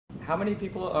how many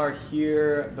people are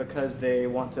here because they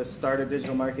want to start a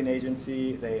digital marketing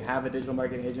agency, they have a digital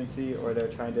marketing agency, or they're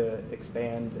trying to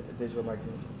expand a digital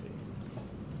marketing agency?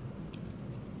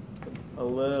 A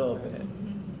little bit.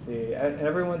 See, and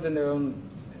everyone's in their own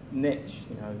niche.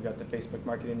 You've got the Facebook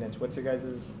marketing niche. What's your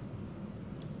guys'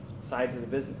 side to the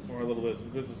business? Or a little bit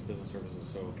of business services,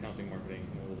 so accounting, marketing,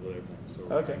 a little bit of everything.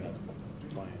 So okay. Trying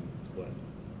to find what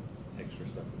extra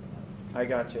stuff we can have. I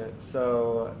gotcha.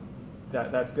 So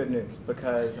that's good news,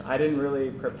 because I didn't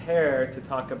really prepare to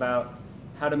talk about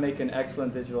how to make an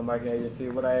excellent digital marketing agency.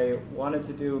 What I wanted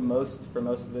to do for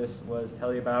most of this was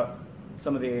tell you about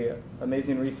some of the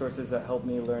amazing resources that helped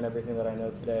me learn everything that I know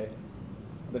today,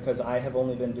 because I have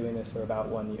only been doing this for about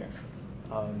 1 year,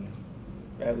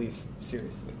 at least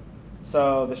seriously.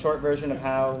 So the short version of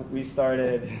how we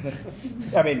started,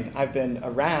 I mean, I've been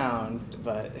around,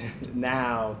 but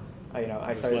now,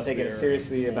 I started taking it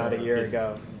seriously about a year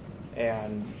ago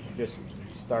and just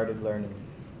started learning.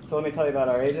 So let me tell you about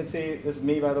our agency. This is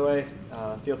me, by the way.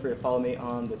 Feel free to follow me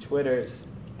on the Twitters,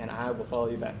 and I will follow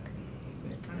you back.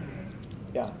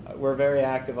 Yeah, we're very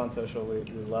active on social. We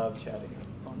love chatting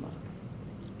online.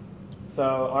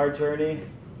 So our journey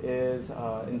is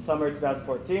in summer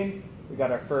 2014. We got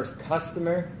our first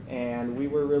customer, and we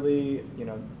were really,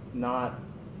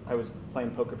 I was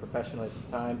playing poker professionally at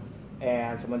the time,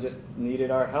 and someone just needed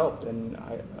our help, and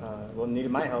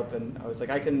needed my help, and I was like,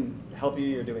 I can help you.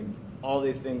 You're doing all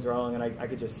these things wrong, and I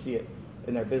could just see it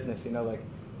in their business,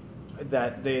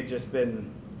 that they had just been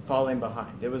falling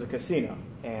behind. It was a casino,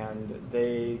 and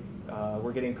they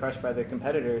were getting crushed by the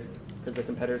competitors because the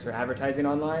competitors were advertising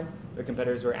online, the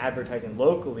competitors were advertising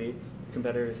locally, the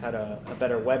competitors had a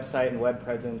better website and web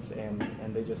presence,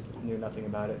 and they just knew nothing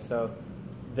about it. So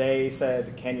they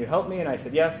said, can you help me? And I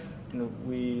said yes, and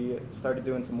we started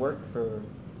doing some work for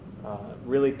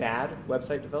really bad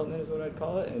website development is what I'd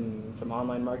call it, and some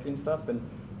online marketing stuff, and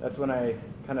that's when I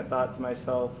kind of thought to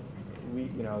myself,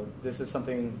 this is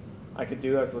something I could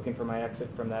do. I was looking for my exit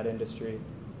from that industry,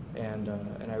 and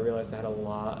I realized I had a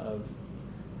lot of...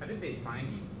 How did they find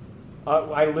you?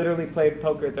 I literally played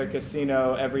poker at their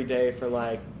casino every day for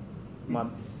like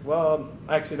months. Well,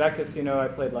 actually that casino I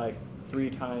played like 3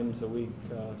 times a week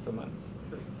for months.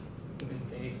 So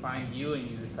did they find you and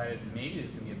you decided maybe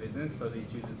this could be a business, so did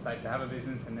you decide to have a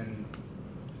business and then...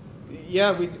 Yeah,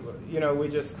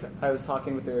 I was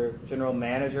talking with their general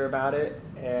manager about it,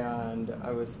 and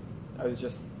I was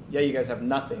just, you guys have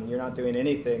nothing. You're not doing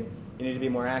anything. You need to be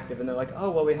more active. And they're like,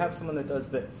 oh, well, we have someone that does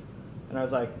this. And I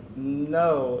was like,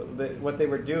 no. What they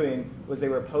were doing was they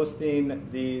were posting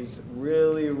these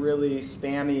really, really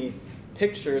spammy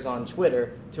pictures on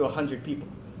Twitter to 100 people.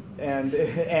 And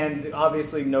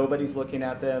obviously nobody's looking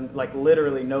at them. Like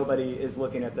literally nobody is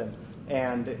looking at them.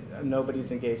 And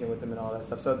nobody's engaging with them and all that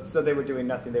stuff. So they were doing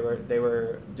nothing. They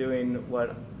were doing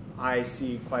what I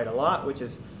see quite a lot, which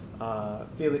is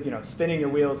spinning your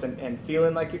wheels and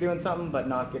feeling like you're doing something, but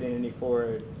not getting any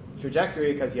forward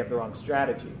trajectory because you have the wrong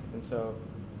strategy. And so,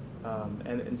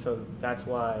 so that's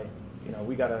why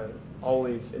we got to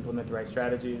always implement the right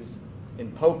strategies.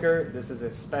 In poker, this is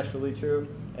especially true,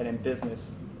 and in business,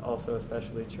 also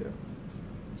especially true.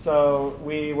 So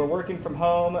we were working from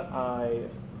home. I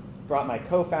brought my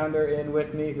co-founder in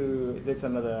with me, who did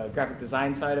some of the graphic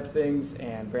design side of things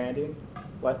and branding.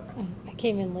 What? I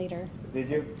came in later. Did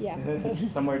you? Yeah.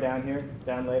 Somewhere down here,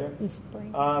 down later? In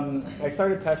spring. I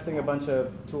started testing a bunch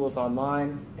of tools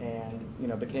online and,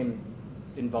 became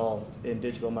involved in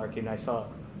digital marketing. I saw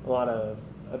a lot of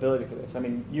ability for this. I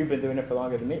mean, you've been doing it for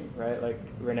longer than me, right? Like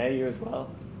Renee, you as well.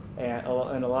 And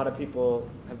a lot of people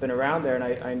have been around there,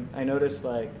 and I noticed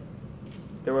like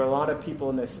there were a lot of people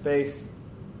in this space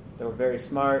that were very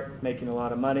smart, making a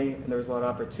lot of money, and there was a lot of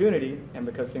opportunity, and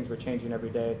because things were changing every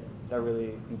day, that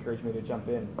really encouraged me to jump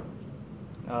in.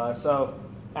 So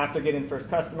after getting the first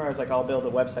customer, I was like, I'll build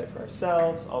a website for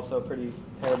ourselves, also a pretty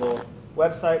terrible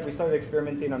website. We started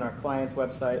experimenting on our client's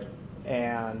website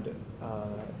and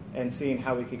seeing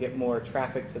how we could get more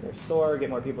traffic to their store, get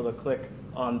more people to click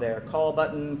on their call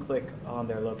button, click on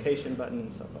their location button,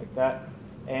 and stuff like that.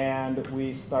 And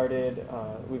we started,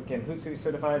 we became Hootsuite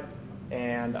certified,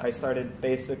 and I started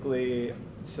basically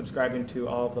subscribing to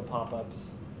all of the pop-ups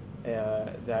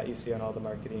that you see on all the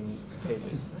marketing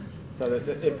pages. So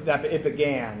it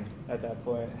began at that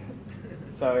point.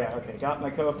 So yeah, okay, got my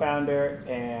co-founder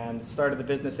and started the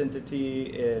business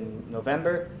entity in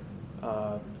November.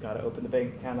 Got to open the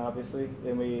bank account, obviously.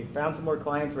 Then we found some more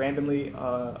clients randomly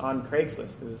on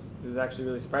Craigslist. It was actually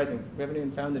really surprising. We haven't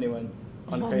even found anyone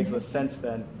on Craigslist since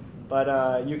then.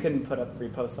 But you can put up free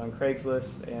posts on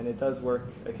Craigslist, and it does work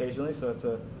occasionally, so it's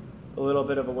a a little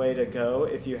bit of a way to go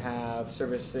if you have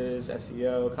services,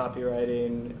 SEO,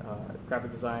 copywriting,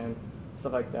 graphic design,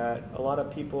 stuff like that. A lot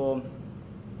of people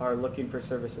are looking for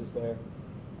services there.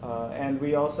 And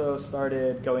we also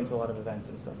started going to a lot of events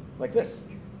and stuff like this.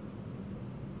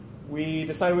 We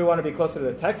decided we want to be closer to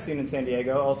the tech scene in San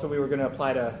Diego. Also, we were going to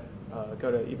apply to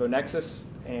go to Evo Nexus,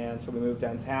 and so we moved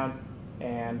downtown,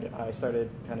 and I started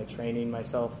kind of training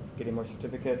myself, getting more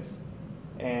certificates,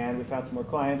 and we found some more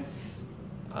clients.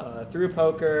 Through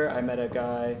poker, I met a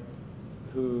guy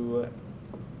who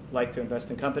liked to invest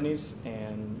in companies,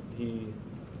 and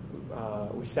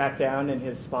we sat down in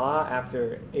his spa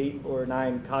after 8 or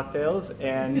 9 cocktails,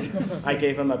 and I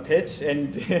gave him a pitch,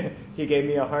 and he gave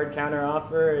me a hard counter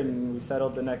offer, and we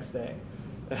settled the next day.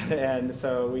 And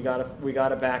so we got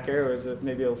a backer. It was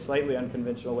maybe a slightly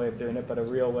unconventional way of doing it, but a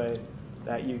real way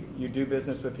that you do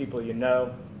business with people you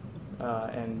know,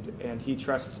 and he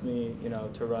trusts me,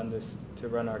 to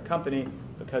run our company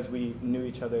because we knew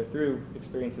each other through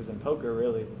experiences in poker,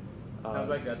 really. Sounds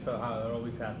like that's how it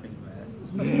always happens,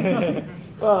 man.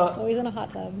 Well, It's always in a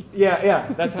hot tub.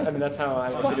 yeah. That's how I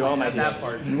like to do all my deals. That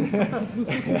part.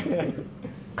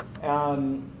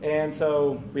 And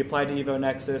so we applied to Evo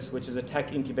Nexus, which is a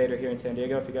tech incubator here in San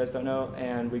Diego, if you guys don't know,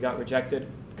 and we got rejected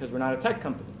because we're not a tech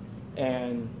company.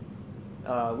 And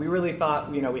we really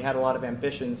thought, we had a lot of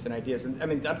ambitions and ideas. And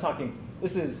I'm talking,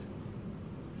 this is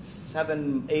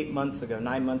 9 months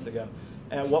ago,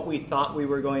 and what we thought we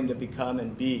were going to become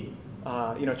and be.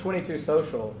 22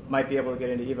 Social might be able to get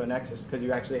into Evo Nexus because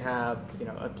you actually have,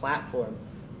 a platform.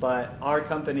 But our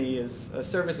company is a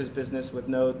services business with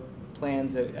no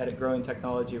plans at growing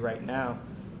technology right now.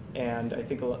 And I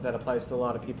think that applies to a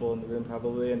lot of people in the room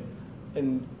probably.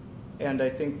 And I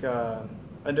think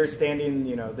understanding,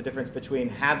 the difference between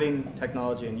having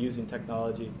technology and using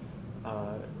technology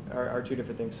are two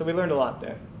different things. So we learned a lot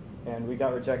there, and we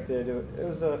got rejected. It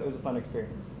was a fun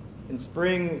experience. In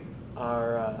spring,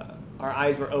 our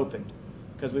eyes were opened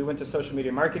because we went to Social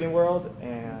Media Marketing World,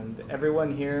 and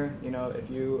everyone here, if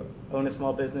you own a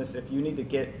small business, if you need to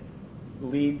get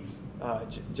leads,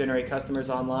 generate customers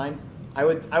online, I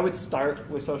would start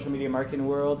with Social Media Marketing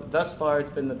World. Thus far, it's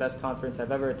been the best conference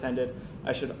I've ever attended.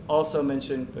 I should also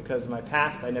mention, because of my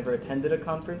past, I never attended a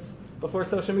conference before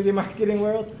Social Media Marketing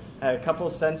World. I had a couple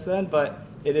since then, but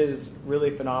it is really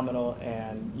phenomenal,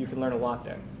 and you can learn a lot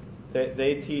there.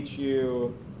 They teach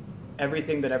you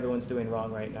everything that everyone's doing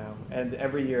wrong right now, and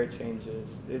every year it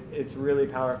changes. It's really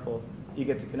powerful. You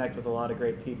get to connect with a lot of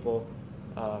great people.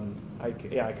 I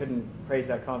couldn't praise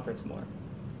that conference more.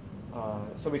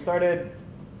 So we started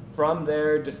from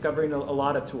there discovering a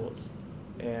lot of tools,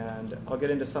 and I'll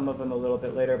get into some of them a little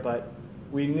bit later, but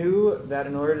we knew that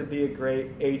in order to be a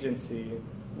great agency,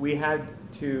 we had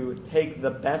to take the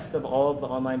best of all of the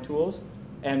online tools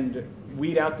and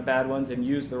weed out the bad ones and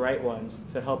use the right ones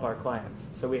to help our clients.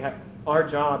 So our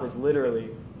job is literally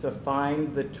to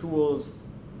find the tools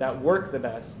that work the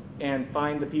best and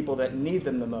find the people that need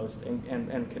them the most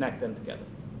and connect them together.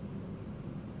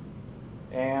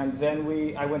 And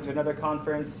then I went to another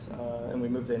conference, and we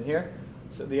moved in here.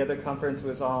 So the other conference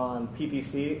was on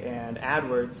PPC and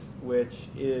AdWords, which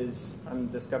is, I'm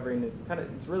discovering,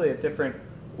 it's really a different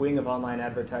wing of online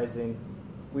advertising.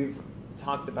 We've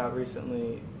talked about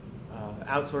recently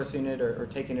outsourcing it or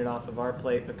taking it off of our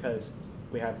plate because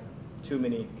we have too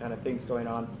many kind of things going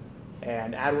on.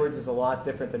 And AdWords is a lot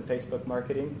different than Facebook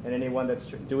marketing, and anyone that's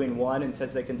doing one and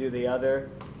says they can do the other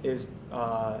is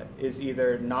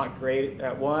either not great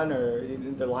at one, or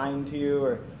they're lying to you,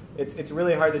 or it's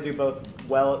really hard to do both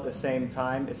well at the same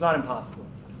time. It's not impossible,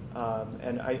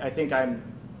 and I think I'm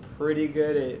pretty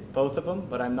good at both of them,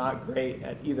 but I'm not great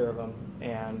at either of them.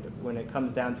 And when it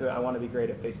comes down to it, I want to be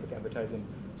great at Facebook advertising,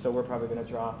 so we're probably going to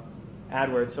drop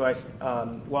AdWords. So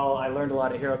while I learned a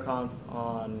lot at HeroConf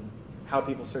on how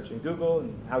people search in Google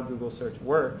and how Google search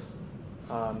works,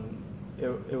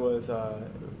 it was a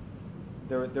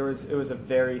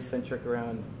very centric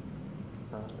around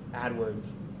AdWords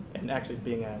and actually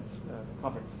being at the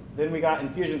conference. Then we got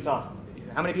Infusionsoft.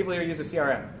 How many people here use a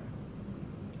CRM?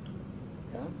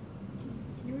 Yeah?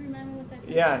 Can you remember what that is?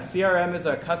 Yeah, CRM is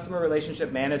a customer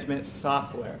relationship management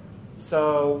software.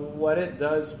 So what it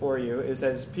does for you is,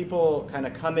 as people kind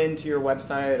of come into your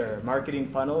website or marketing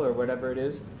funnel or whatever it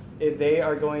is, they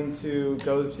are going to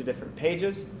go to different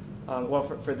pages.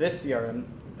 For this CRM,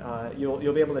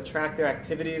 you'll be able to track their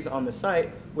activities on the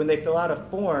site. When they fill out a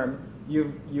form,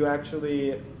 you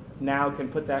actually now can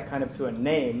put that kind of to a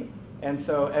name. And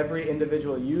so every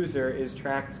individual user is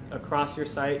tracked across your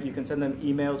site. You can send them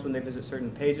emails when they visit certain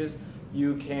pages.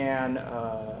 You can,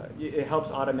 it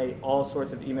helps automate all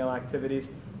sorts of email activities.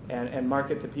 and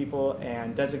market to people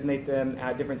and designate them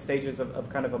at different stages of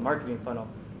kind of a marketing funnel.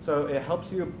 So it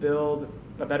helps you build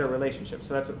a better relationship.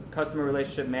 So that's customer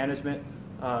relationship management,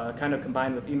 kind of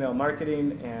combined with email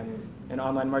marketing and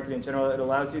online marketing in general. It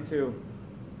allows you to,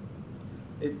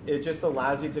 it just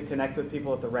allows you to connect with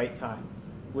people at the right time.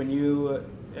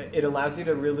 It allows you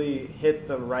to really hit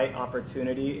the right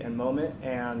opportunity and moment.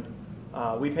 And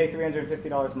we pay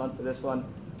 $350 a month for this one,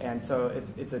 and so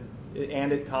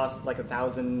it costs like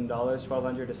 $1,000,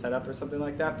 $1,200 to set up or something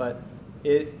like that. But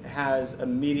it has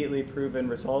immediately proven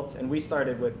results, and we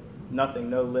started with nothing,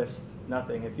 no list,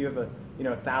 nothing. If you have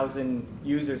 1,000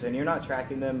 users and you're not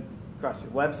tracking them across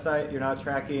your website, you're not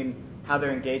tracking how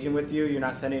they're engaging with you, you're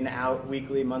not sending out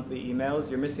weekly, monthly emails,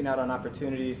 you're missing out on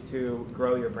opportunities to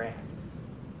grow your brand.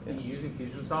 Are you using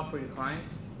Fusionsoft for your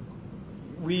clients?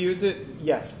 We use it,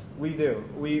 yes, we do.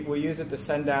 We use it to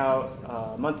send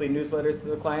out monthly newsletters to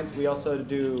the clients. We also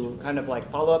do kind of like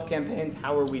follow-up campaigns.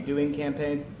 How are we doing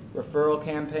campaigns? Referral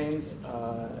campaigns.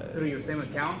 Through your same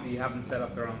account, do you have them set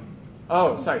up their own?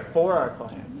 Oh, sorry, for our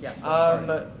clients. Yeah.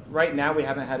 But right now we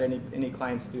haven't had any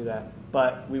clients do that.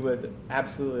 But we would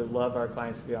absolutely love our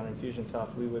clients to be on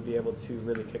Infusionsoft. We would be able to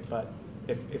really kick butt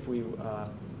if we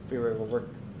were able to work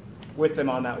with them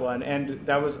on that one. And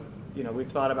that was,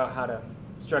 we've thought about how to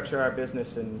structure our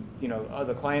business, and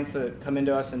the clients that come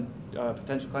into us and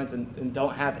potential clients and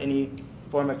don't have any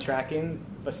form of tracking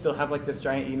but still have like this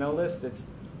giant email list. It's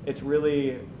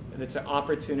an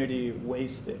opportunity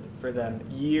wasted for them.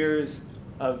 Years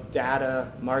of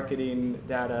data, marketing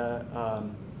data,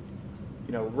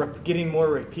 getting more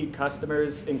repeat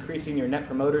customers, increasing your net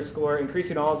promoter score,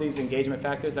 increasing all these engagement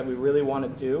factors that we really want to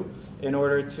do in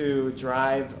order to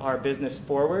drive our business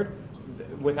forward.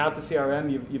 Without the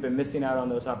CRM, you've been missing out on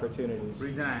those opportunities. The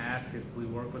reason I ask is we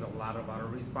work with a lot of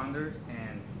autoresponders,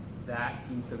 and that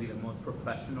seems to be the most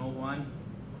professional one,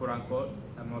 quote unquote,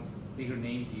 that most bigger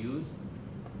names use.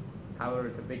 However,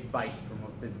 it's a big bite for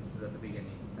most businesses at the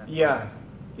beginning.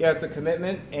 Yeah, it's a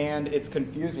commitment, and it's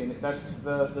confusing. That's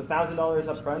the $1,000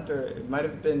 up front, or it might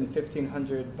have been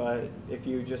 $1,500, but if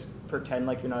you just pretend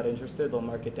like you're not interested, they'll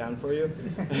mark it down for you.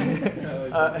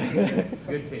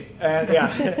 Good tip.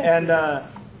 And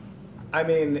I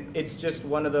mean, it's just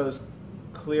one of those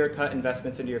clear-cut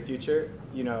investments into your future.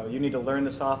 You need to learn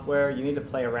the software, you need to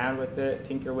play around with it,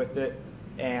 tinker with it,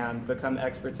 and become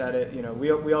experts at it.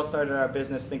 We all started our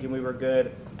business thinking we were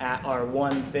good at our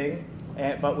one thing.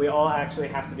 But we all actually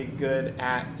have to be good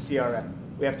at CRM.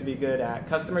 We have to be good at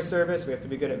customer service. We have to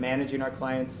be good at managing our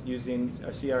clients using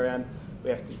our CRM. We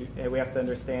have to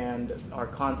understand our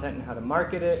content and how to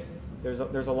market it. There's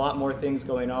a lot more things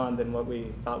going on than what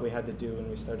we thought we had to do when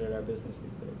we started our business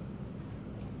these days.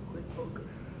 Quit poker.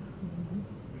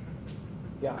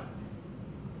 Yeah.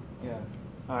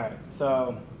 All right.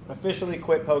 So officially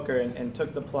quit poker and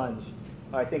took the plunge.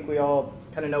 I think we all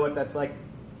kind of know what that's like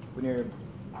when you're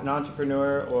an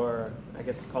entrepreneur, or I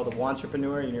guess it's called a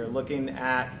wantrepreneur, and you're looking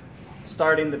at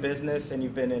starting the business and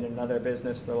you've been in another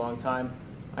business for a long time.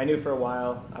 I knew for a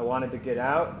while I wanted to get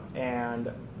out,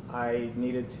 and I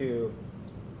needed to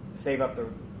save up the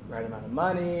right amount of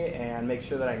money and make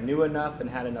sure that I knew enough and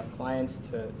had enough clients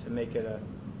to make it a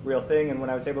real thing. And when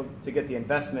I was able to get the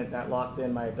investment, that locked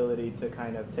in my ability to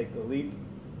kind of take the leap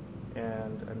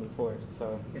and move forward.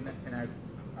 So. And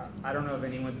I don't know if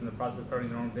anyone's in the process of starting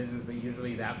their own business, but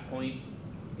usually that point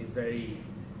is very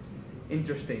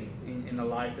interesting in a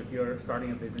life if you're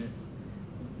starting a business.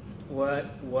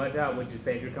 What would you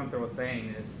say, if you're comfortable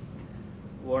saying this,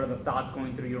 what are the thoughts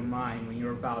going through your mind when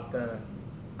you're about to,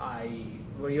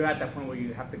 where you're at that point where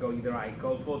you have to go, either I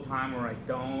go full time or I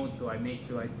don't, do I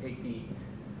take the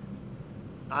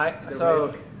risk?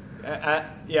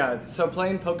 So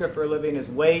playing poker for a living is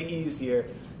way easier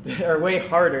or way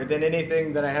harder than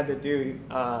anything that I had to do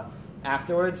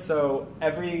afterwards. So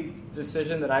every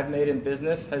decision that I've made in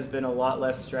business has been a lot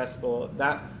less stressful.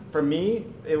 That for me,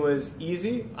 it was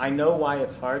easy. I know why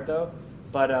it's hard though,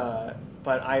 but I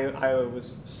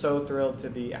was so thrilled to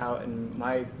be out, and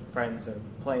my friends are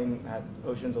playing at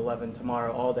Ocean's 11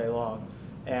 tomorrow all day long,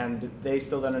 and they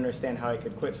still don't understand how I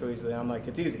could quit so easily. I'm like,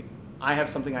 it's easy. I have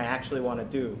something I actually want to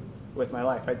do with my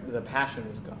life. The passion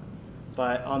was gone.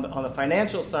 But on the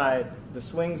financial side, the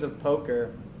swings of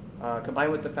poker,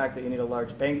 combined with the fact that you need a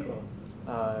large bankroll,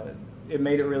 it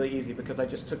made it really easy, because I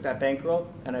just took that bankroll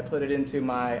and I put it into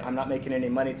my I'm not making any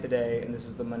money today, and this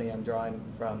is the money I'm drawing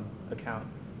from account,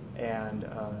 and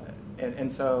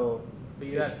so. So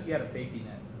you had a safety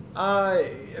net.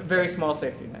 A very small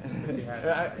safety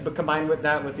net. But combined with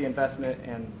that, with the investment,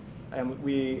 and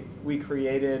we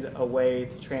created a way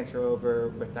to transfer over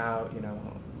without,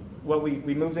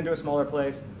 we moved into a smaller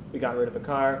place. We got rid of a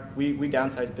car. We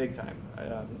downsized big time.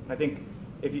 I think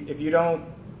if you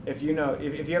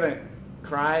haven't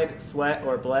cried, sweat,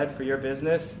 or bled for your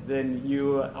business, then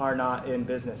you are not in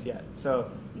business yet. So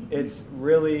it's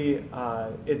really,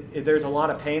 there's a lot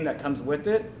of pain that comes with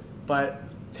it, but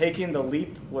taking the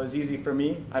leap was easy for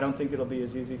me. I don't think it'll be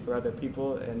as easy for other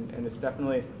people, and it's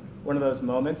definitely one of those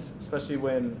moments, especially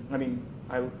when,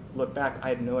 I look back, I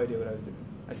had no idea what I was doing.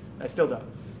 I still don't.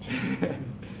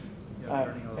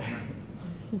 Learning all the time.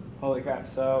 Holy crap.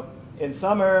 So in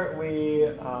summer,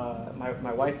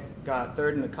 my wife got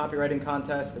third in the copywriting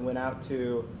contest and went out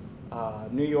to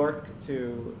New York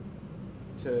to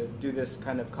do this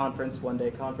kind of conference,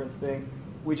 one-day conference thing.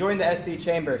 We joined the SD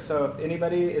Chamber, so if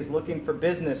anybody is looking for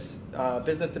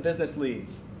business-to-business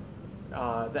leads,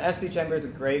 the SD Chamber is a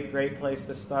great place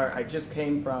to start. I just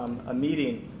came from a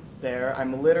meeting there.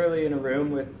 I'm literally in a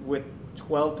room with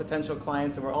 12 potential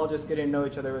clients, and we're all just getting to know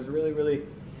each other. It was really, really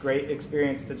great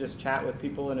experience to just chat with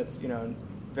people, and it's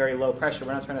very low pressure.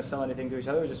 We're not trying to sell anything to each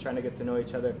other. We're just trying to get to know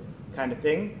each other kind of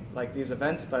thing, like these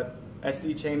events. But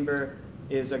SD Chamber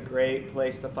is a great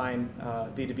place to find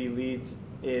B2B leads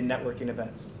in networking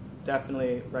events.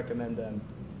 Definitely recommend them.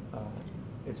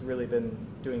 It's really been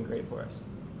doing great for us.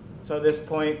 So at this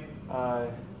point,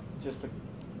 just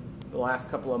the last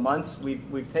couple of months,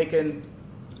 we've taken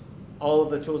all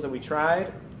of the tools that we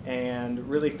tried and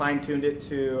really fine-tuned it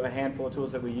to a handful of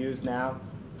tools that we use now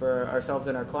for ourselves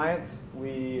and our clients.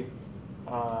 We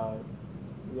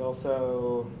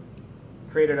also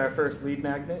created our first lead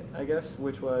magnet, I guess,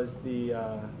 which was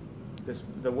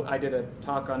I did a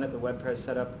talk on it, the WordPress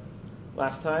setup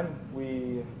last time.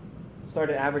 We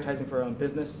started advertising for our own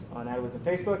business on AdWords and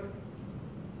Facebook,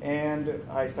 and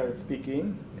I started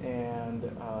speaking, and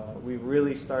we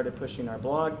really started pushing our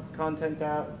blog content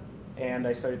out, and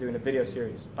I started doing a video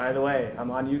series. By the way,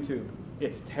 I'm on YouTube.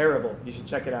 It's terrible. You should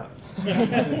check it out.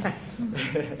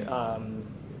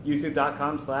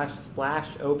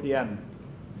 YouTube.com/OPM.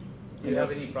 Do you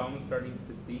have any problems starting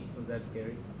to speak? Was that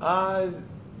scary?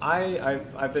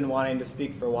 I've been wanting to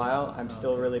speak for a while. I'm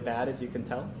still really bad, as you can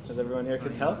tell, as everyone here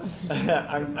can tell.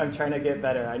 I'm trying to get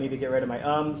better. I need to get rid of my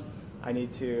ums. I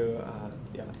need to,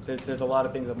 there's a lot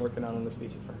of things I'm working on the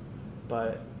speech for.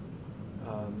 But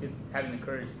just having the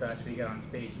courage to actually get on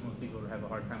stage, most people would have a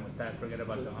hard time with that. Forget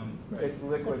about the ums. Right? It's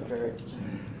liquid courage.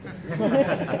 So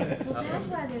that's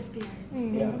why they're scared.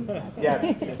 Yeah,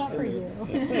 it's not for you.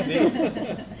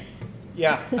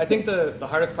 Yeah, I think the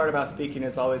hardest part about speaking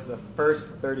is always the first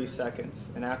 30 seconds.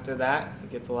 And after that, it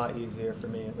gets a lot easier for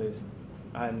me, at least.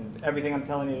 And everything I'm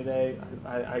telling you today,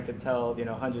 I could tell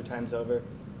 100 times over.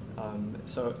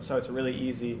 So it's really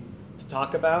easy to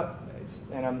talk about,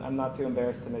 and I'm not too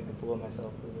embarrassed to make a fool of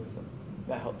myself, really, so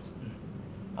that helps.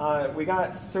 We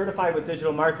got certified with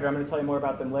Digital Marketer. I'm going to tell you more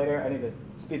about them later. I need to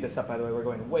speed this up, by the way. We're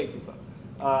going way too slow.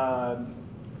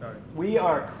 Sorry. We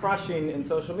are crushing in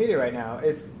social media right now.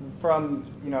 It's from,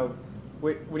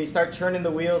 when you start churning the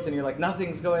wheels and you're like,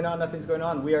 nothing's going on,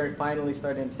 we are finally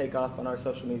starting to take off on our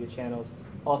social media channels,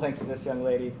 all thanks to this young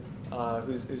lady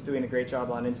who's doing a great job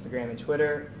on Instagram and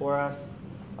Twitter for us.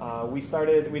 We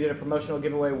did a promotional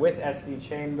giveaway with SD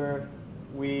Chamber.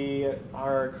 We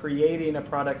are creating a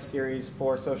product series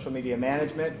for social media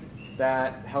management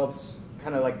that helps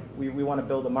kind of like, we want to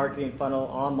build a marketing funnel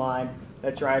online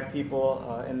that drive people,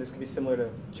 and this could be similar to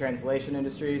translation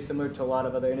industry, similar to a lot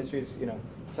of other industries,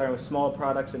 starting with small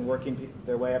products and working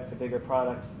their way up to bigger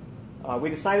products.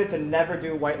 We decided to never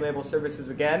do white label services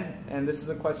again, and this is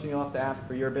a question you'll have to ask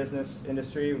for your business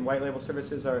industry. White label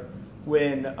services are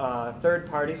when third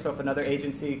party, so if another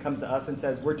agency comes to us and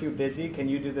says, we're too busy, can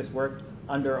you do this work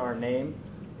under our name?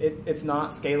 It's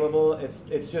not scalable,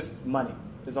 it's just money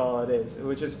is all it is,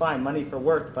 which is fine, money for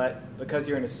work, but because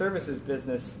you're in a services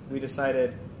business, we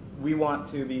decided we want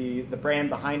to be the brand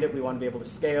behind it, we want to be able to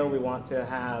scale, we want to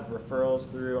have referrals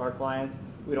through our clients,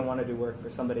 we don't want to do work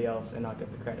for somebody else and not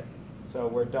get the credit. So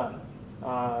we're done.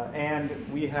 And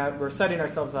we're setting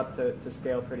ourselves up to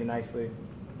scale pretty nicely,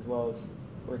 as well as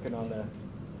working on the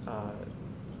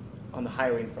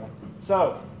hiring front.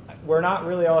 So we're not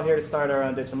really all here to start our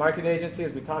own digital marketing agency,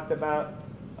 as we talked about.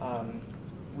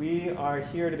 We are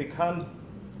here to become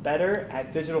better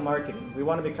at digital marketing. We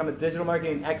want to become a digital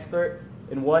marketing expert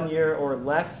in 1 year or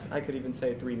less. I could even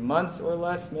say 3 months or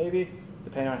less, maybe,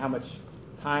 depending on how much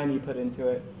time you put into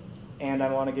it. And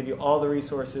I want to give you all the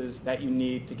resources that you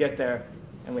need to get there.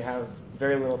 And we have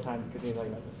very little time to continue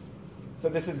talking about this. So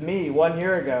this is me 1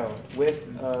 year ago with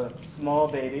a small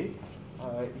baby.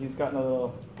 He's gotten a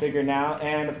little bigger now.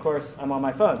 And of course, I'm on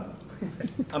my phone.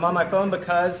 I'm on my phone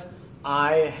because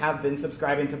I have been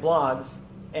subscribing to blogs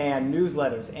and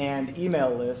newsletters and email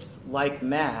lists like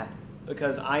mad,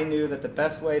 because I knew that the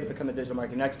best way to become a digital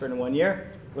marketing expert in 1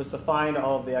 year was to find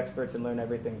all of the experts and learn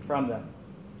everything from them.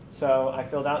 So I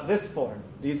filled out this form.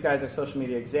 These guys are Social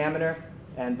Media Examiner,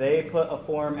 and they put a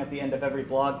form at the end of every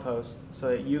blog post so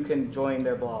that you can join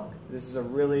their blog. This is a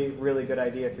really, really good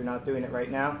idea if you're not doing it right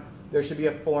now. There should be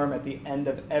a form at the end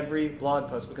of every blog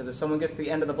post, because if someone gets to the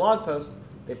end of the blog post,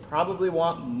 they probably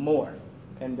want more,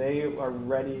 and they are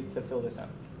ready to fill this out.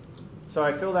 So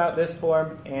I filled out this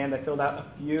form, and I filled out a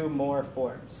few more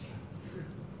forms.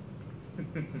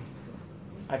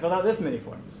 I filled out this many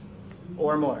forms,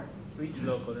 or more. Reach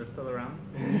Local, they're still around.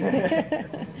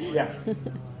 Yeah.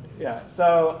 Yeah,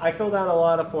 so I filled out a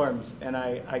lot of forms, and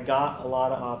I got a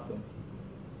lot of opt-ins.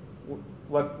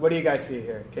 What do you guys see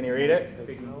here? Can you read it?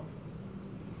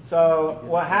 So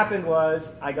what happened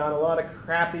was I got a lot of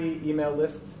crappy email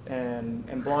lists and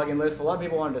blogging lists. A lot of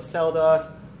people wanted to sell to us.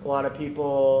 A lot of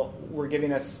people were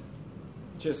giving us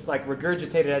just like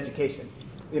regurgitated education,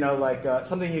 like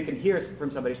something you can hear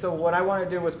from somebody. So what I wanted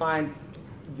to do was find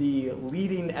the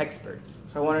leading experts.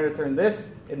 So I wanted to turn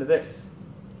this into this,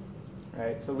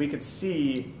 right? So we could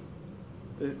see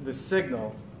the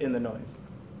signal in the noise.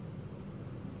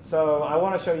 So I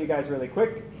want to show you guys really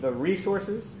quick the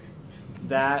resources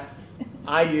that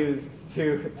I used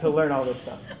to learn all this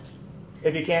stuff.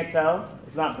 If you can't tell,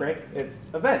 it's not brick, it's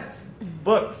events,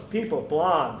 books, people,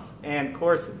 blogs, and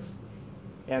courses.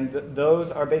 And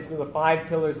those are basically the 5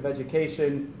 pillars of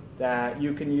education that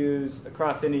you can use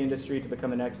across any industry to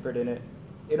become an expert in it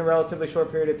in a relatively short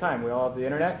period of time. We all have the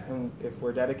internet, and if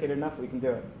we're dedicated enough, we can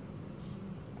do it.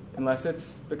 Unless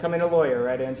it's becoming a lawyer,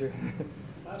 right, Andrew?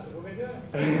 We're going to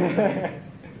do it.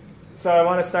 So I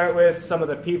want to start with some of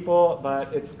the people,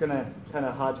 but it's going to kind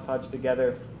of hodgepodge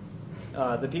together.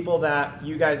 The people that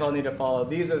you guys all need to follow,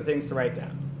 these are the things to write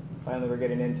down. Finally, we're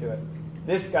getting into it.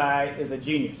 This guy is a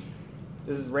genius.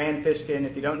 This is Rand Fishkin.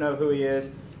 If you don't know who he is,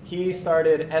 he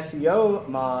started SEO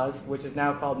Moz, which is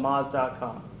now called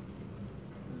Moz.com.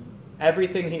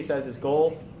 Everything he says is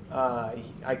gold.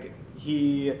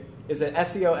 He is an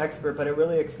SEO expert, but it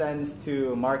really extends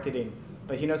to marketing.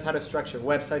 But he knows how to structure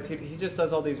websites. He just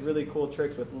does all these really cool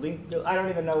tricks with link. I don't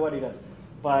even know what he does.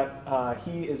 But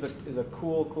he is a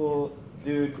cool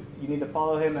dude. You need to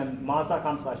follow him on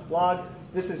moz.com/blog.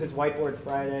 This is his Whiteboard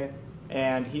Friday.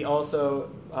 And he also,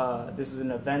 this is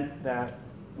an event that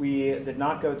we did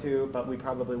not go to, but we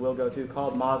probably will go to,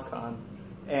 called MozCon.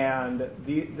 And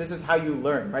this is how you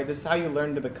learn, right? This is how you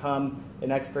learn to become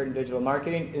an expert in digital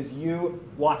marketing, is you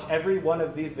watch every one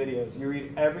of these videos, you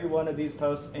read every one of these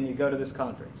posts, and you go to this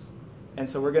conference. And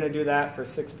so we're going to do that for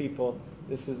 6 people.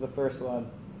 This is the first one.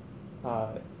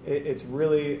 It's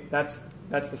really, that's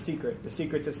the secret. The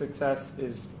secret to success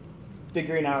is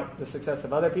figuring out the success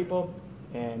of other people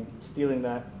and stealing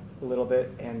that a little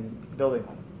bit and building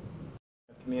on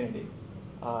it. Community.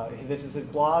 This is his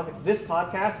blog. This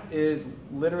podcast is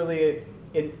literally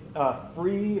a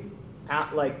free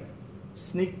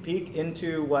sneak peek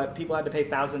into what people had to pay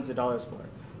thousands of dollars for.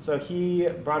 So he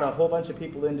brought a whole bunch of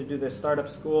people in to do this startup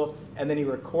school, and then he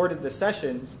recorded the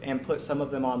sessions and put some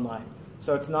of them online.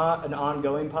 So it's not an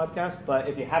ongoing podcast, but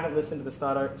if you haven't listened to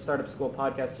the Startup School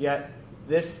podcast yet,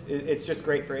 it's just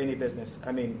great for any business.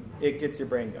 I mean, it gets your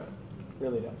brain going. It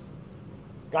really does.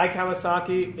 Guy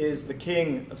Kawasaki is the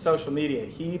king of social media.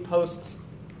 He posts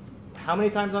how many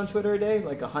times on Twitter a day?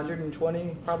 Like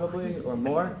 120 probably or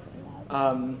more.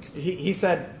 He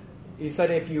said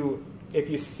if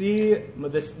you see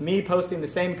me posting the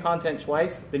same content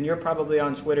twice, then you're probably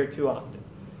on Twitter too often.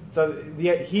 So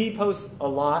he posts a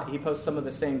lot. He posts some of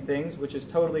the same things, which is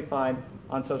totally fine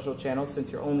on social channels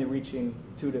since you're only reaching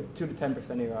 2 to 10%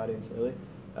 of your audience really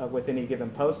with any given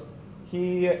post.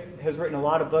 He has written a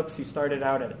lot of books. He started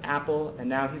out at Apple, and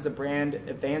now he's a brand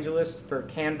evangelist for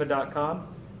Canva.com.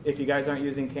 If you guys aren't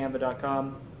using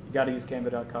Canva.com, you got to use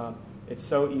Canva.com. It's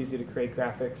so easy to create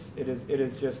graphics. It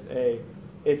is just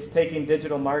it's taking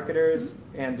digital marketers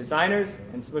and designers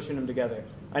and smushing them together.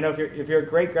 I know if you're a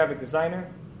great graphic designer,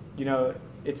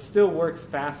 it still works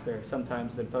faster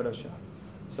sometimes than Photoshop.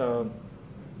 So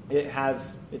it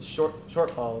has its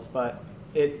shortfalls, but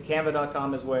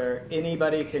Canva.com is where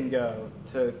anybody can go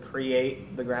to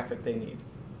create the graphic they need.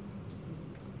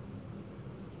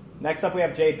 Next up we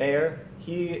have Jay Baer.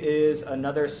 He is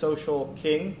another social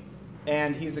king,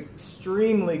 and he's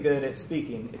extremely good at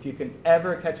speaking. If you can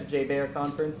ever catch a Jay Baer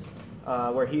conference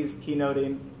where he's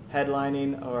keynoting,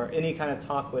 headlining, or any kind of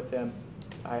talk with him,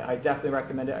 I definitely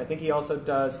recommend it. I think he also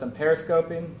does some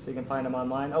periscoping, so you can find him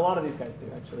online. A lot of these guys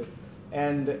do, actually.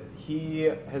 And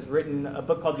he has written a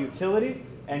book called Utility,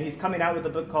 and he's coming out with a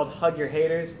book called Hug Your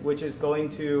Haters, which is going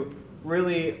to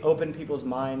really opened people's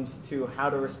minds to how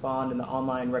to respond in the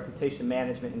online reputation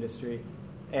management industry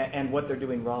and what they're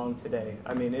doing wrong today.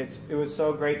 I mean, it was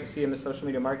so great to see him in the social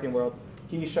media marketing world.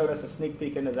 He showed us a sneak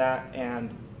peek into that,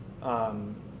 and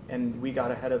we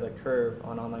got ahead of the curve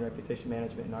on online reputation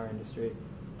management in our industry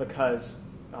because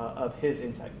of his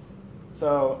insights.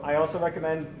 So I also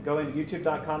recommend going to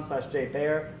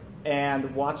youtube.com/jbayer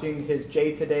and watching his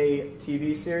J Today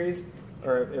TV series,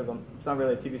 or it's not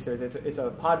really a TV series, it's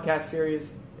a podcast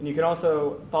series, and you can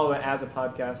also follow it as a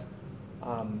podcast.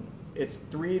 It's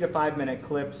 3 to 5 minute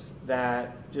clips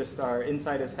that just are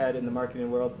inside his head in the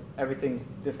marketing world. Everything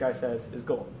this guy says is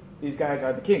gold. These guys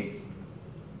are the kings.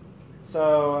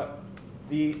 So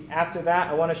after that,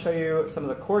 I want to show you some of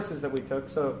the courses that we took.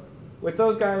 So with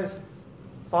those guys,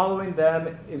 following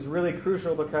them is really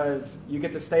crucial because you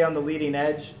get to stay on the leading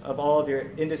edge of all of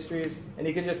your industries, and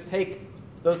you can just take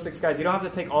those 6 guys. You don't have to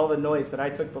take all the noise that I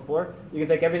took before. You can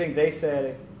take everything they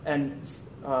said and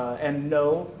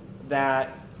know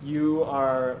that you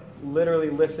are literally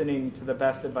listening to the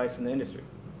best advice in the industry.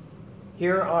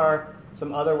 Here are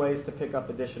some other ways to pick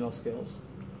up additional skills.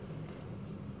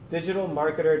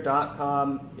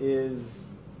 Digitalmarketer.com is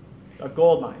a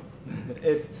gold mine.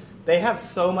 They have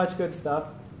so much good stuff.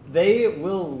 They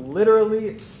will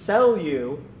literally sell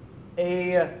you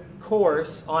a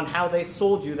course on how they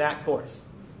sold you that course.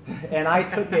 And I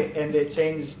took it, and it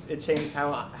changed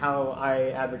how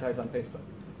I advertise on Facebook.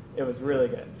 It was really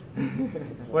good.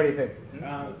 What do you think?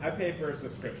 I paid for a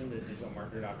subscription to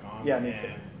digitalmarketer.com. Yeah, me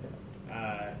too.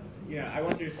 I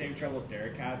went through the same trouble as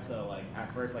Derric had. So like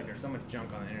at first, like there's so much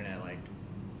junk on the internet, like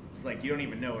it's like you don't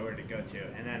even know where to go to.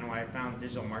 And then when I found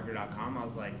digitalmarketer.com, I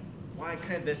was like, why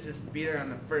couldn't this just be there on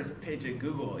the first page of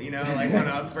Google? You know, like when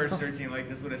I was first searching, like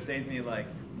this would have saved me like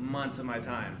months of my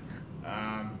time.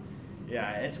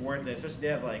 It's worth it. Especially they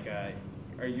have like,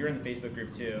 or you're in the Facebook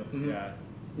group too. Mm-hmm.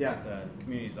 Yeah. The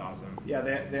community's awesome. Yeah,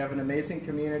 they have an amazing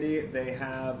community. They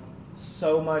have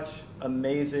so much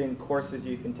amazing courses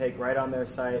you can take right on their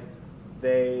site.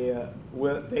 They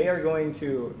are going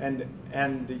to,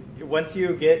 and once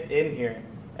you get in here,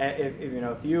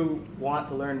 if you want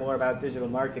to learn more about digital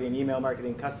marketing, email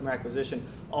marketing, customer acquisition,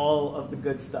 all of the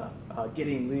good stuff,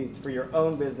 getting leads for your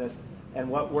own business and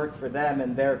what worked for them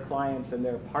and their clients and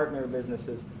their partner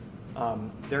businesses,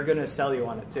 they're going to sell you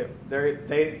on it too.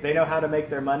 They know how to make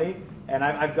their money, and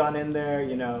I've gone in there,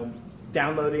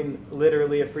 downloading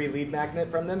literally a free lead magnet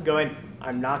from them, going,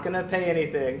 I'm not going to pay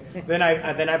anything. Then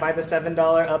I buy the $7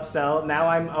 upsell. Now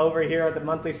I'm over here at the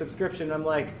monthly subscription. I'm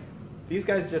like, these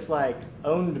guys just like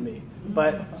owned me.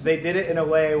 But they did it in a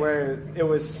way where it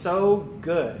was so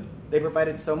good. They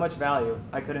provided so much value.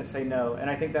 I couldn't say no. And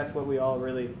I think that's what we all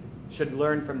really should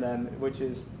learn from them, which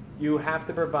is you have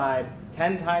to provide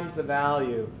 10 times the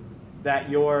value that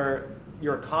your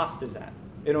cost is at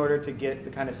in order to get the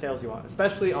kind of sales you want,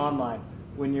 especially online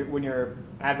when you're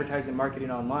advertising marketing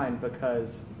online,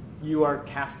 because you are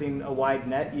casting a wide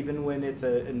net. Even when it's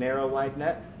a narrow wide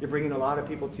net, you're bringing a lot of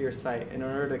people to your site, and in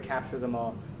order to capture them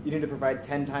all, you need to provide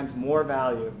 10 times more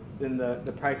value than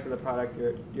the price of the product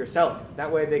you're selling.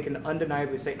 That way they can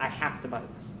undeniably say, I have to buy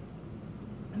this.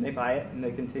 And they buy it, and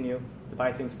they continue to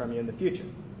buy things from you in the future.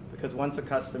 Because once a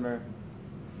customer,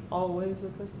 always a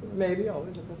customer, maybe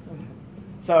always a customer.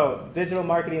 So Digital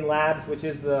Marketing Labs, which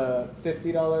is the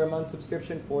 $50 a month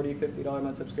subscription, $50 a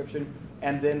month subscription.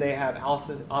 And then they have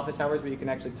office hours where you can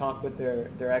actually talk with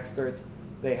their experts.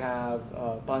 They have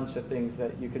a bunch of things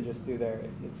that you can just do there.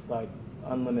 It's like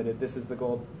unlimited. This is the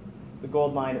gold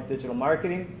mine of digital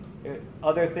marketing.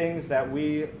 Other things that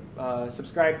we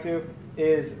subscribe to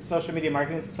is Social Media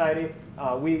Marketing Society.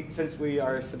 Since we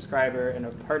are a subscriber and a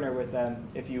partner with them,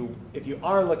 if you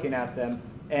are looking at them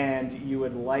and you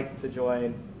would like to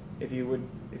join, if you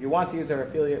want to use our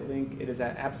affiliate link, it is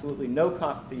at absolutely no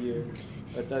cost to you.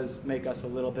 It does make us a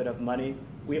little bit of money.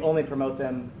 We only promote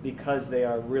them because they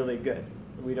are really good.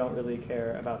 We don't really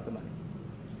care about the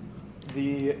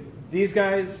money. These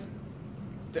guys,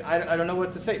 I don't know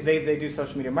what to say. They do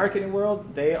social media marketing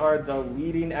world. They are the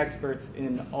leading experts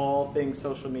in all things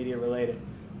social media related.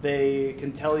 They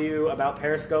can tell you about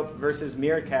Periscope versus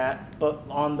Meerkat, but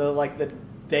on the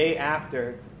day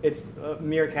after, it's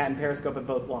Meerkat and Periscope have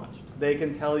both launched. They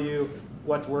can tell you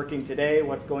what's working today,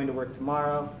 what's going to work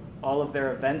tomorrow, all of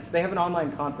their events. They have an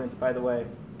online conference, by the way,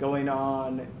 going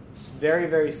on very,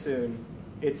 very soon.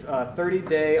 It's a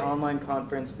 30-day online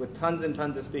conference with tons and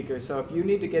tons of speakers. So if you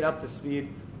need to get up to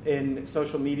speed in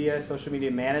social media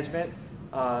management,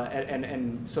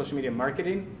 and social media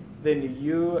marketing, then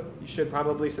you should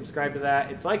probably subscribe to that.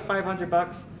 It's like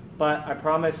 $500, but I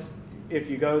promise if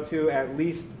you go to at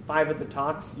least 5 of the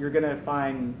talks, you're going to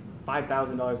find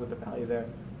 $5,000 worth of value there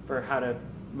for how to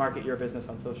market your business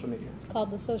on social media. It's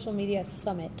called the Social Media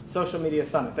Summit. Social Media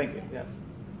Summit, thank you, yes.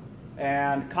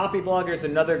 And Copy Blogger is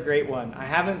another great one. I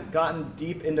haven't gotten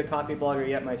deep into Copy Blogger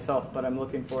yet myself, but I'm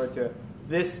looking forward to it.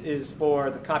 This is for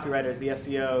the copywriters, the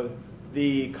SEO,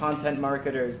 the content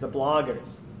marketers, the bloggers.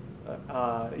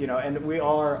 And we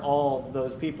are all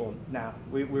those people now.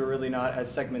 We're really not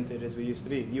as segmented as we used to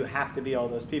be. You have to be all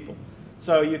those people.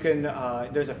 So you can,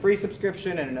 there's a free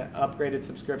subscription and an upgraded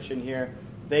subscription here.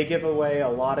 They give away a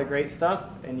lot of great stuff,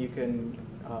 and you can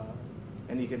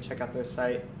check out their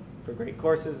site for great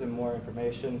courses and more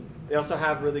information. They also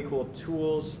have really cool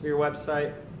tools for your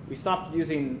website. We stopped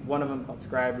using one of them called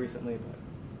Scribe recently,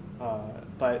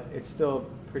 but it's still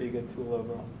a pretty good tool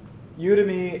overall.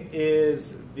 Udemy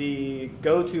is the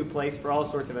go-to place for all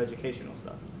sorts of educational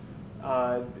stuff.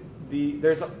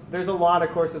 There's a lot of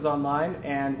courses online,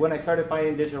 and when I started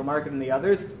finding digital marketing and the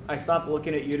others, I stopped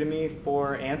looking at Udemy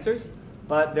for answers,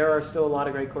 but there are still a lot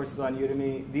of great courses on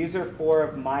Udemy. These are 4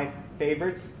 of my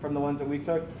favorites from the ones that we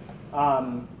took.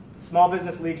 Small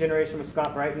Business Lead Generation with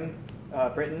Scott Britton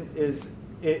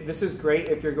this is great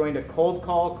if you're going to cold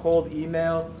call, cold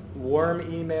email,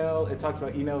 warm email. It talks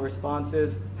about email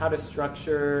responses, how to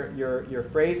structure your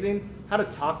phrasing, how to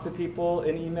talk to people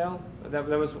in email. That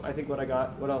was, I think, what I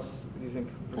got. What else do you think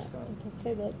from Scott? I'd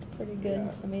say that's a pretty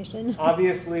good summation.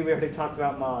 Obviously, we already talked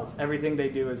about Moz. Everything they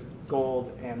do is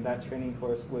gold, and that training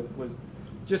course was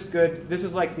just good. This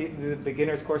is like the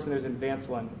beginner's course, and there's an advanced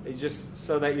one. It's just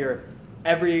so that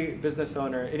every business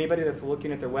owner, anybody that's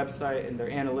looking at their website and their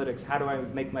analytics, how do I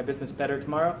make my business better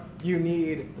tomorrow? You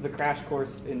need the crash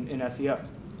course in SEO.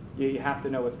 You have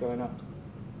to know what's going on.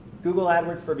 Google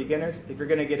AdWords for beginners, if you're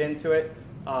going to get into it,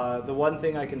 the one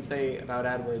thing I can say about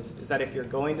AdWords is that if you're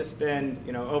going to spend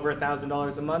over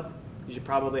 $1,000 a month, you should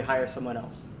probably hire someone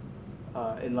else,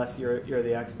 unless you're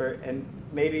the expert, and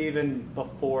maybe even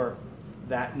before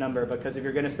that number, because if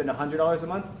you're going to spend $100 a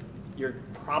month, you're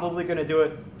probably going to do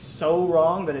it so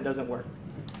wrong that it doesn't work.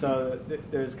 So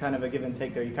there's kind of a give and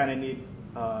take there. You kind of need,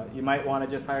 you might want to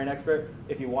just hire an expert.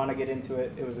 If you want to get into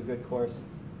it, it was a good course.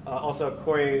 Also,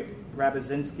 Corey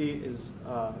Rabazinski is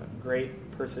a great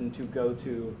person to go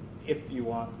to if you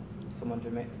want someone to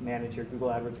manage your Google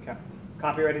AdWords account.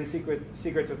 Copywriting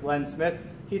Secrets with Len Smith.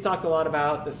 He talked a lot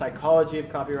about the psychology of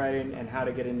copywriting and how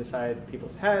to get inside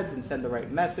people's heads and send the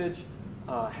right message,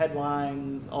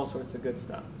 headlines, all sorts of good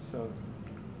stuff. So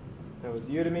that was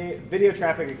Udemy. Video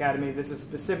Traffic Academy. This is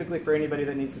specifically for anybody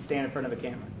that needs to stand in front of a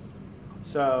camera.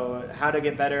 So how to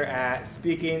get better at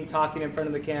speaking, talking in front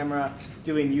of the camera,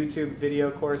 doing YouTube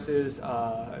video courses,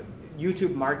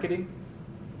 YouTube marketing.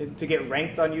 To get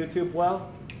ranked on YouTube well,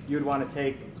 you'd want to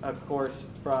take a course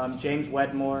from James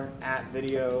Wedmore at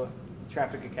Video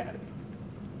Traffic Academy.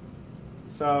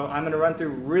 So I'm going to run through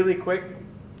really quick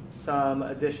some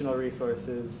additional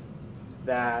resources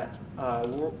that,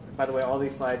 by the way, all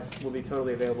these slides will be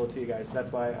totally available to you guys. So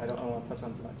that's why I don't want to touch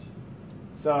on too much.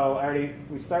 So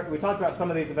we talked about some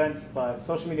of these events, but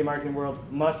Social Media Marketing World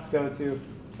must go to.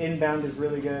 Inbound is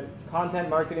really good. Content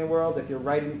Marketing World, if you're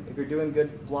doing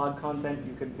good blog content,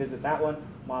 you could visit that one.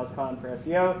 MozCon for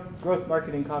SEO. Growth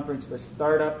Marketing Conference for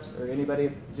startups or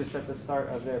anybody just at the start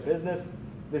of their business.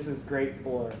 This is great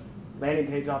for landing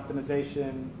page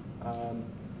optimization.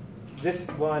 This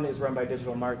one is run by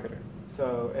Digital Marketer.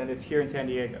 And it's here in San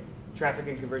Diego. Traffic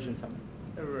and Conversion Summit.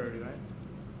 February, right?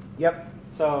 Yep.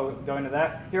 So going to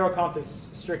that. HeroConf is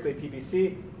strictly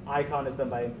PPC. Icon is done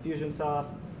by Infusionsoft.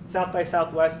 South by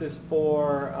Southwest is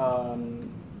for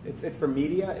it's for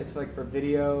media. It's like for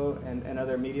video and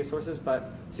other media sources.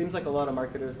 But it seems like a lot of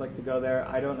marketers like to go there.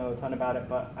 I don't know a ton about it,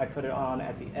 but I put it on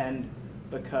at the end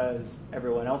because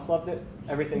everyone else loved it.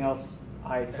 Everything else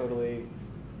I totally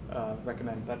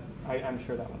recommend, but I'm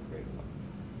sure that one's great as well.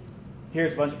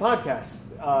 Here's a bunch of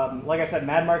podcasts. Like I said,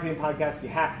 Mad Marketing Podcast, you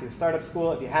have to. Startup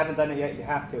School, if you haven't done it yet, you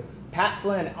have to. Pat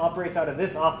Flynn operates out of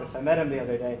this office. I met him the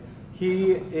other day.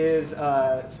 He is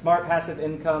Smart Passive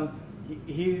Income.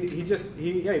 He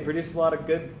produces a lot of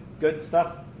good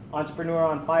stuff. Entrepreneur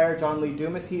on Fire, John Lee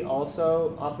Dumas. He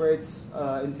also operates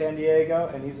in San Diego,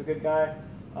 and he's a good guy.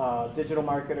 Digital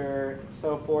marketer,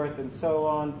 so forth and so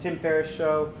on. Tim Ferriss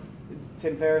Show.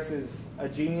 Tim Ferriss is a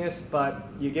genius, but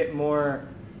you get more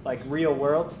like real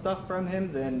world stuff from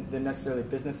him than necessarily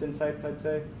business insights, I'd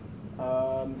say.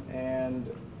 And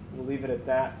we'll leave it at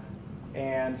that.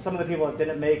 And some of the people that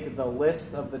didn't make the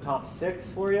list of the top 6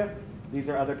 for you, these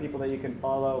are other people that you can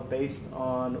follow based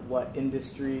on what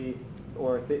industry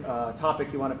or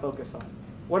topic you want to focus on.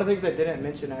 One of the things I didn't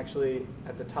mention actually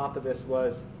at the top of this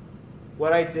was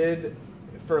what I did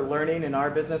for learning in our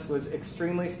business was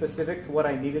extremely specific to what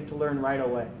I needed to learn right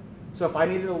away. So if I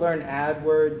needed to learn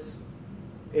AdWords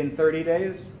in 30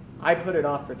 days, I put it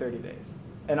off for 30 days.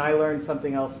 And I learned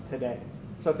something else today.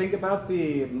 So think about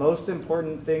the most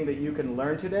important thing that you can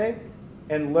learn today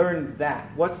and learn that.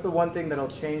 What's the one thing that'll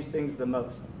change things the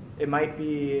most? It might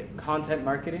be content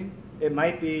marketing. It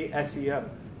might be SEO.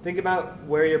 Think about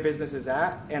where your business is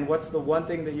at and what's the one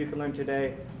thing that you can learn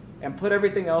today, and put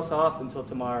everything else off until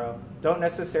tomorrow. Don't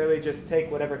necessarily just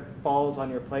take whatever falls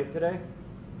on your plate today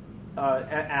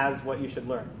as what you should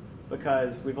learn,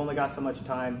 because we've only got so much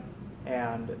time,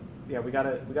 and yeah, we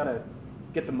gotta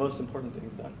get the most important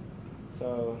things done.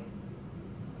 So,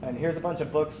 and here's a bunch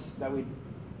of books that we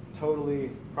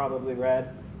totally probably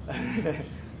read.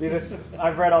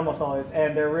 I've read almost all these,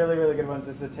 and they're really, really good ones.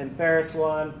 This is a Tim Ferriss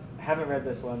one. I haven't read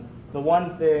this one. The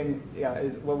one thing,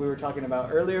 is what we were talking about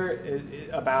earlier,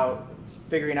 about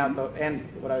figuring out, and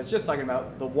what I was just talking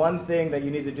about, the one thing that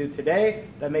you need to do today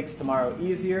that makes tomorrow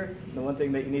easier, and the one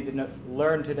thing that you need to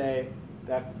learn today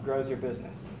that grows your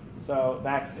business. So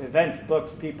that's events,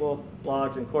 books, people,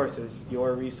 blogs, and courses,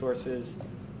 your resources.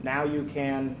 Now you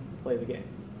can play the game.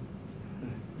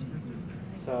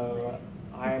 So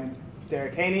I'm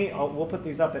Derric Haynie. We'll put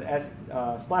these up at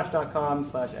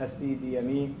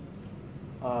splash.com/SDDME.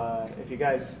 If you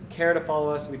guys care to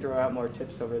follow us, we throw out more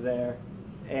tips over there.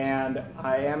 And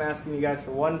I am asking you guys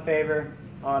for one favor.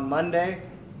 On Monday,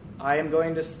 I am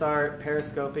going to start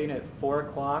Periscoping at 4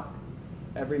 o'clock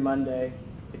every Monday.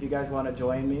 If you guys want to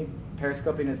join me,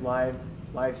 Periscoping is live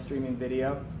streaming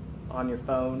video on your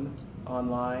phone,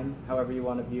 online, however you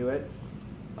want to view it.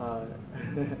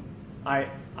 I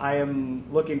am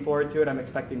looking forward to it. I'm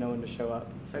expecting no one to show up.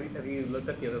 So have you looked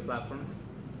at the other platforms?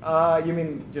 You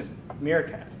mean just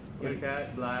Meerkat?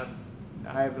 Meerkat, Blab?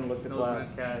 I haven't looked at Blab.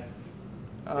 Podcast.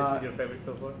 This is your favorite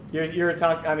so far?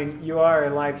 You are a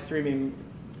live streaming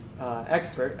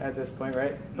expert at this point,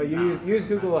 right? But you use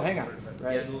Google Hangouts,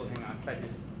 right? Yeah, Google Hangouts.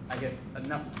 I get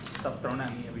enough stuff thrown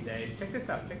at me every day. Check this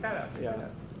out. Check that out. Yeah.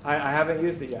 I haven't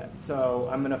used it yet, so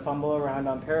I'm going to fumble around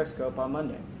on Periscope on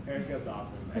Monday. Periscope's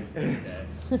awesome. I use it every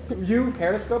day. You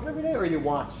Periscope every day, or you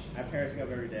watch? I Periscope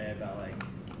every day about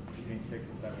between 6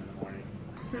 and 7 in the morning.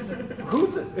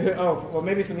 Well,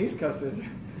 maybe some East Coasters.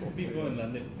 People in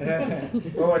London.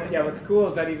 Well, what's cool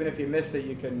is that even if you missed it,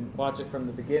 you can watch it from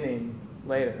the beginning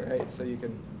later, right? So you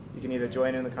can either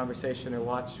join in the conversation or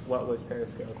watch what was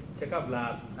Periscope. Check out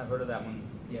Blab. I've heard of that one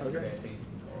yesterday, I think.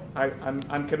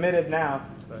 I'm committed now.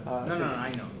 No,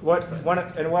 I know.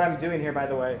 What I'm doing here, by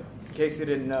the way, in case you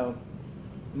didn't know,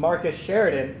 Marcus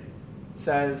Sheridan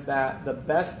says that the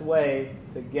best way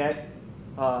to get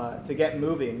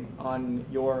moving on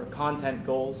your content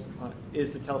goals is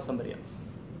to tell somebody else.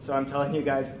 So I'm telling you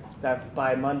guys that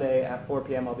by Monday at 4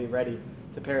 p.m. I'll be ready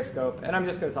to Periscope, and I'm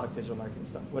just going to talk digital marketing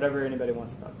stuff, whatever anybody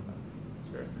wants to talk about.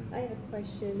 Sure. I have a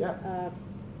question. Yeah.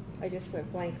 I just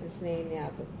went blank his name now.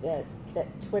 That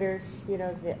Twitter's,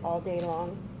 the all day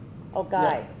long. Oh,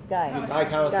 Guy. Yeah. Guy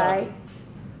Kawasaki.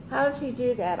 How does he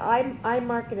do that? I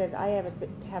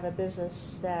have a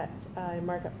business that I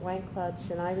market wine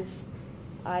clubs, and I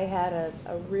had a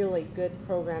really good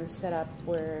program set up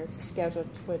where scheduled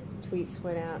tweets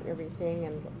went out and everything,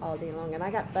 and all day long. And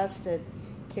I got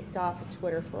kicked off of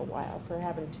Twitter for a while for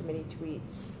having too many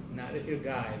tweets. Not if you're a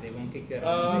guy, they won't kick you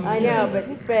out. I know, but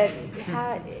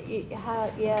how?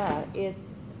 Yeah, it.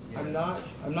 I'm not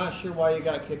sure why you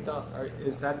got kicked off.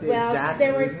 Is that the exact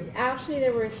reason?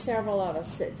 There were several of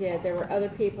us that did. There were other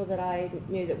people that I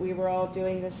knew that we were all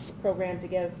doing this program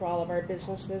together for all of our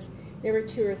businesses. There were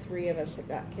 2 or 3 of us that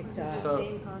got kicked off.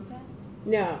 Same content?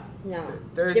 No.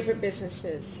 Different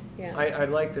businesses. Yeah. I'd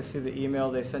like to see the email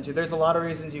they sent you. There's a lot of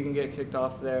reasons you can get kicked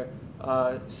off there.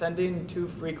 Sending too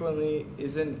frequently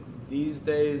isn't these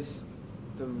days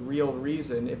the real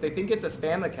reason. If they think it's a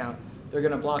spam account, they're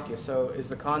going to block you. So is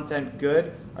the content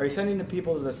good? Are you sending the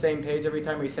people to the same page every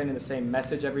time? Are you sending the same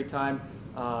message every time?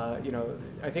 I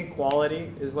think quality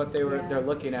is what they're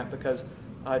looking at, because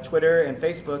Twitter and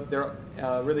Facebook, they're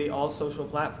really all social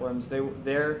platforms.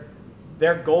 Their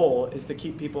goal is to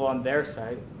keep people on their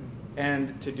site,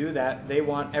 and to do that, they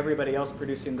want everybody else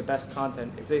producing the best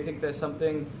content. If they think that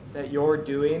something that you're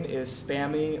doing is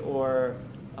spammy or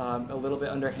a little bit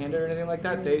underhanded or anything like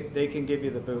that, they can give you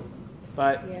the boot.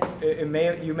 But you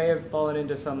may have fallen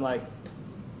into some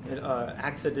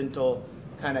accidental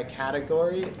kind of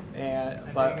category,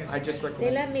 but I just recommend.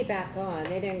 They let me back on.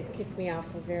 They didn't kick me off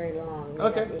for very long. They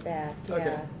let me back. Yeah.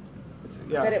 Okay.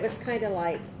 But it was kind of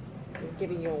like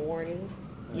giving you a warning.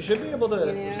 You should be able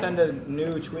to send a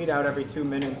new tweet out every 2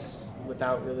 minutes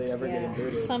without really ever getting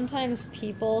booted. Sometimes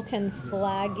people can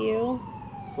flag you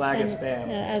flag as And, spam.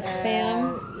 as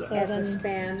spam. So As then, a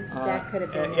spam, that could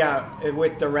have been.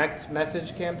 With direct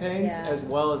message campaigns Yeah. as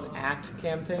well as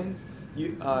campaigns,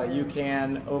 you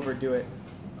can overdo it.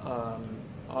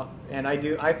 And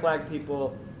I flag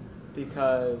people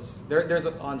because there's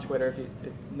on Twitter.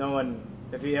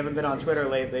 If you haven't been on Twitter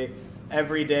lately,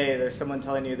 every day there's someone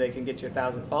telling you they can get you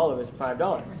 1,000 followers for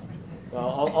 $5.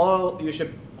 Well, you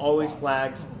should always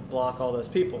block all those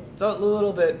people. It's a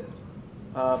little bit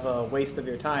of a waste of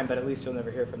your time, but at least you'll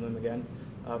never hear from them again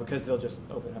because they'll just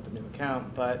open up a new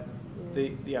account. But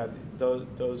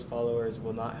those followers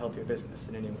will not help your business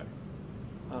in any way.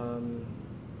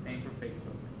 Same for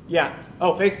Facebook. Yeah.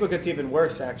 Oh, Facebook, it's even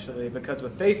worse actually, because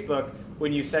with Facebook,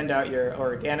 when you send out your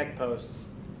organic posts,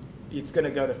 it's going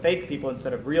to go to fake people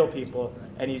instead of real people,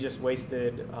 and you just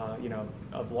wasted, a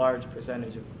large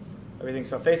percentage of everything.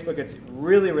 So Facebook, it's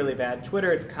really, really bad.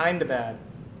 Twitter, it's kind of bad,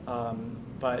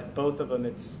 but both of them,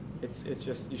 it's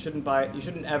just you shouldn't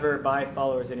ever buy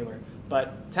followers anywhere.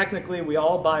 But technically, we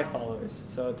all buy followers.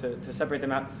 So to separate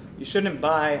them out, you shouldn't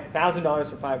buy $1,000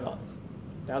 for $5.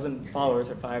 1,000 followers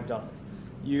are $5.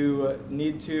 You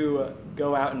need to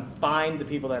go out and find the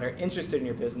people that are interested in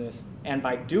your business, and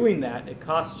by doing that, it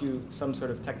costs you some sort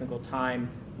of technical time,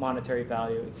 monetary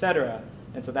value, etc.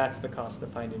 And so that's the cost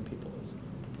of finding people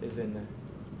is in there.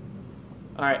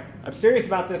 All right, I'm serious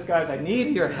about this, guys. I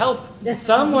need your help.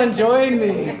 Someone join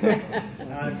me.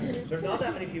 There's not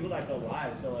that many people that go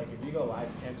live, so like if you go live,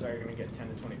 chances are you're going to get 10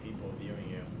 to 20 people viewing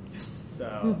you.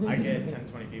 So I get 10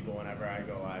 to 20 people whenever I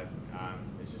go live.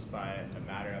 It's just by a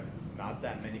matter of not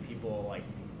that many people like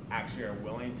actually are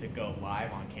willing to go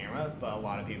live on camera, but a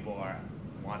lot of people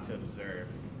want to observe.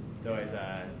 It's always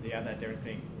you have that different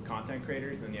thing: content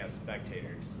creators, and then you have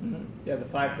spectators. Mm-hmm. Yeah, the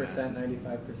 5%,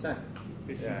 95%.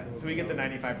 Yeah, so we get the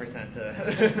 95%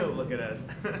 to look at us.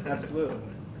 Absolutely.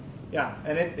 Yeah,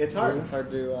 and it's hard. It's hard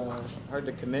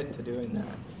to commit to doing that.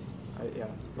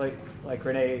 Like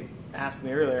Renee asked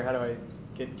me earlier, how do I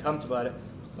get comfortable at it?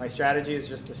 My strategy is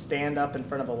just to stand up in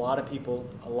front of a lot of people,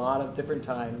 a lot of different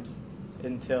times,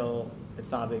 until it's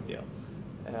not a big deal,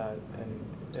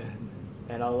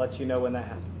 and I'll let you know when that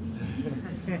happens.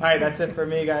 All right, that's it for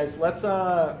me, guys. Let's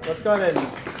go ahead and